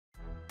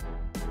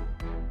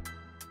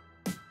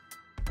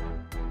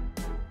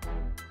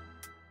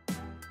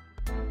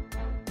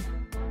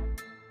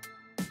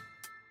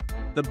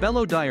The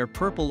Belodyer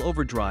Purple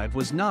Overdrive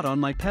was not on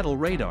my pedal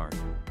radar.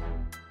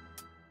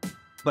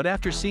 But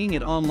after seeing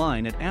it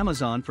online at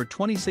Amazon for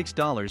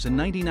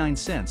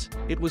 $26.99,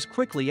 it was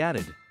quickly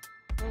added.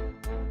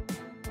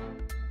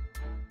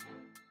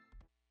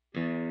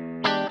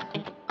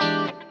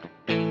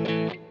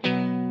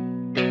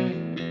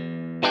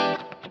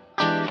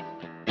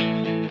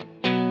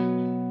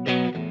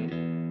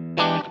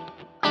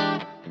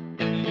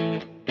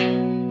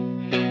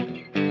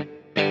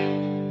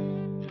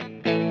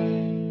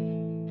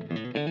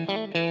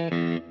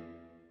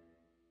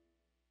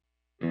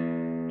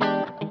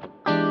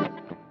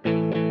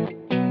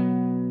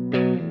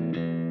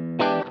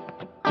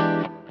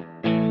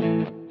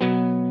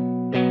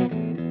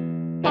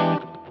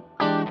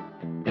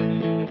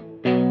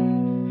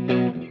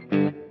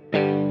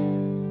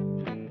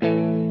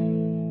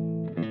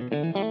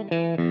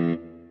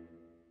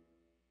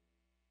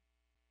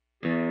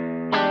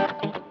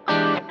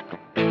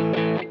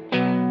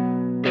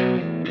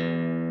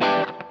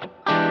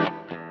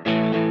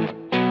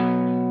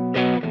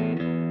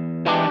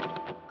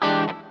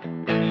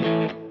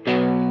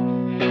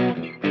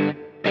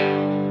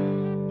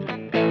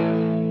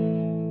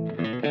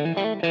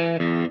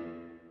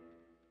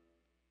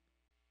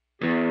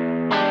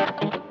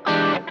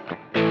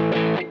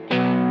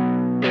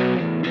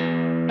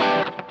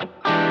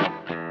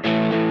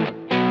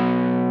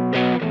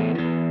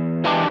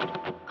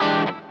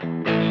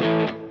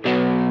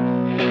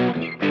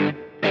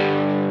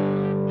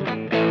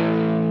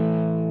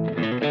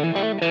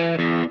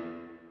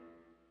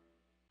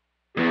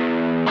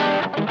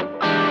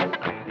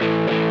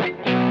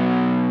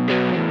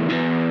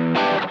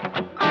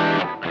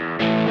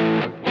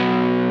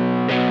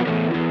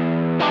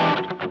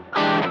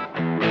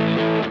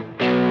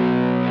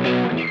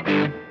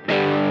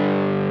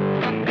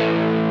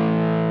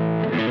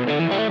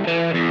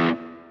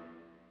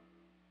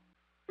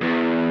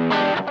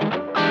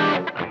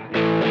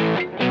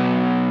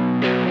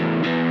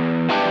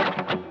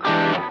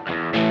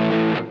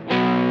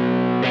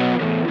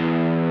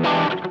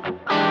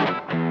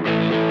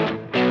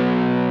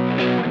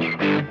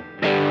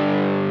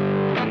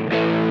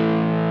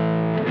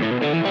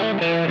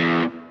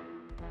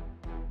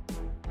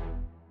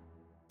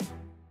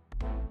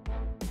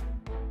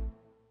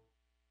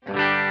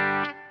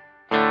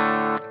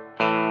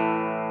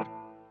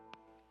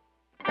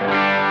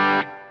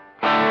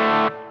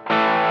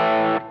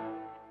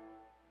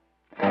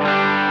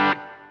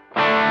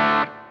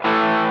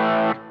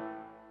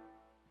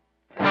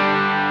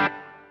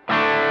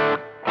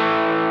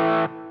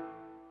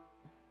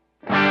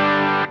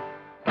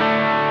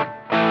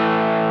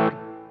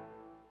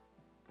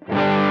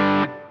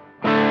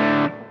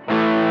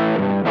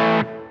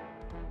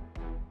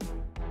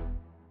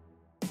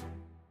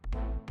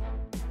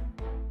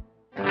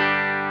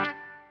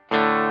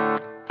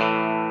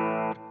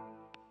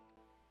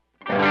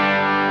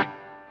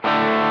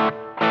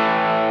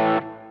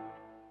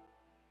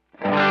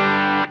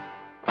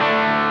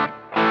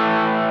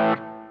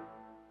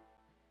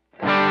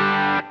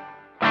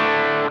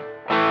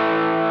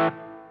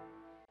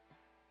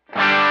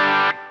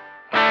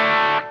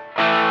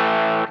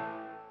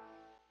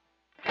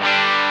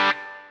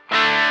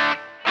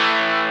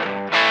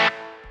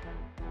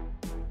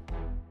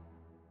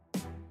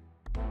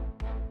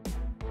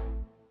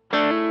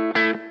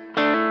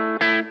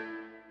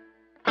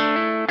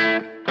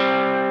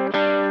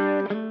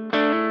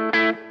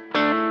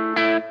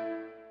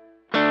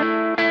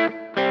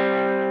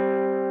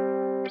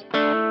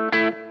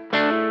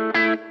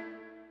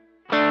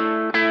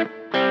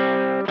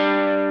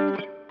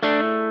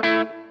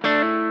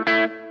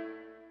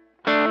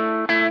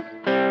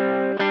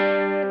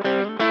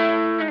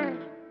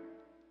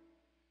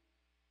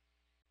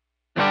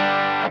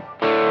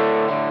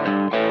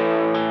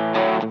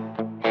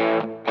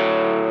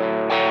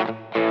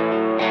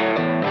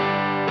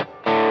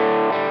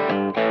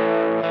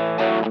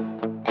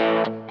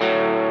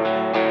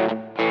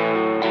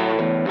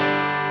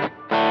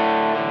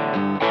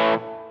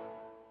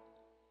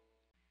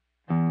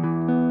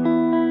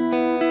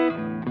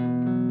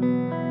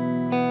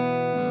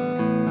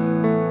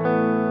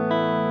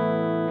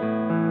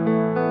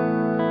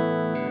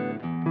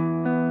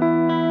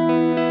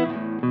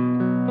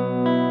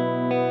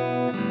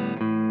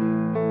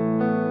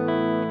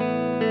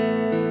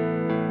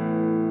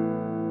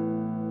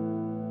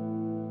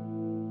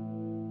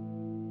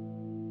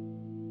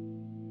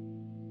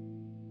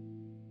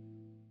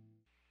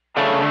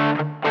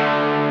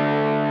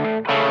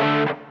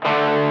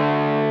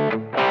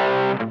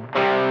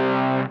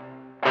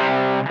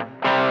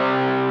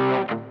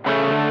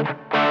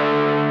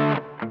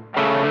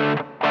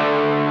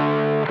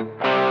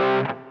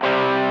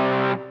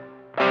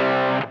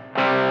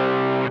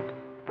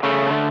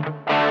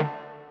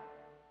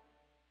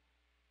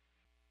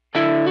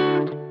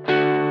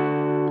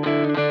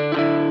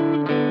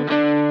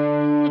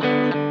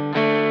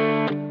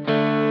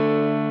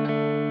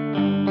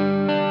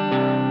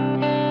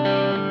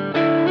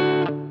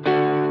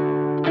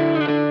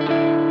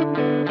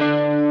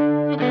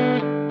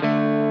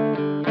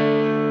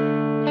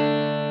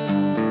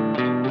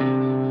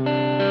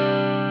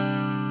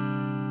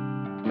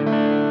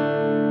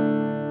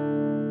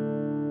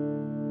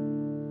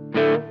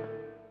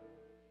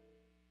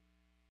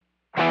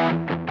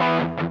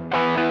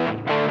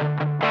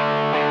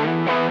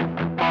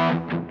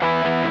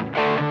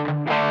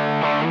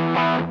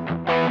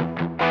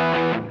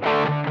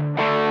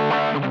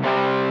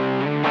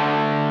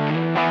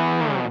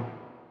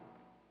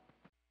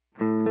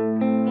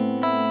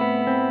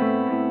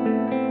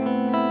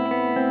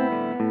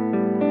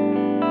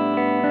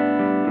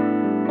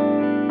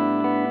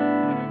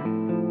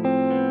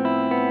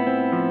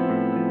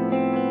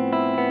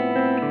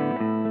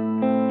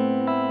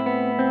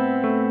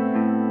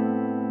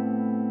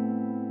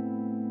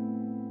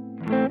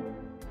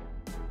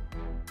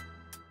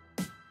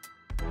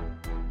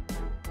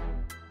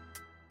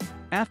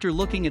 After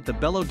looking at the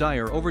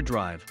Belodyer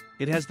Overdrive,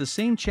 it has the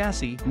same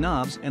chassis,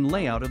 knobs and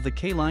layout of the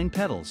K-line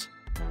pedals.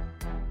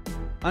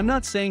 I'm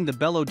not saying the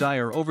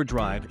Belodyer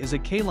Overdrive is a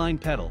K-line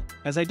pedal,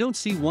 as I don't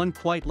see one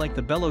quite like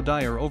the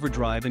Belodyer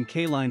Overdrive in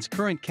K-line's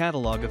current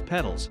catalog of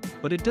pedals,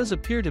 but it does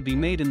appear to be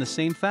made in the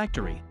same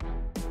factory.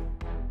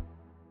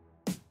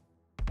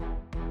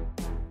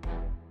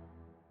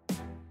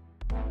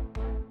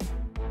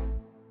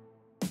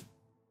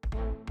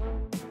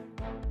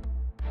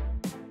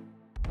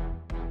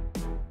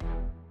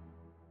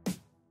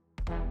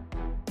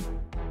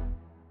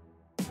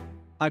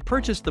 I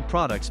purchased the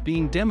products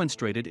being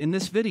demonstrated in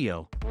this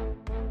video.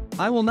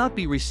 I will not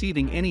be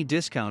receiving any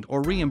discount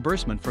or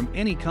reimbursement from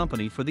any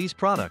company for these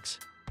products.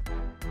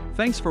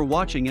 Thanks for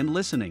watching and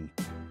listening.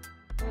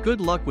 Good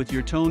luck with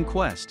your tone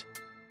quest.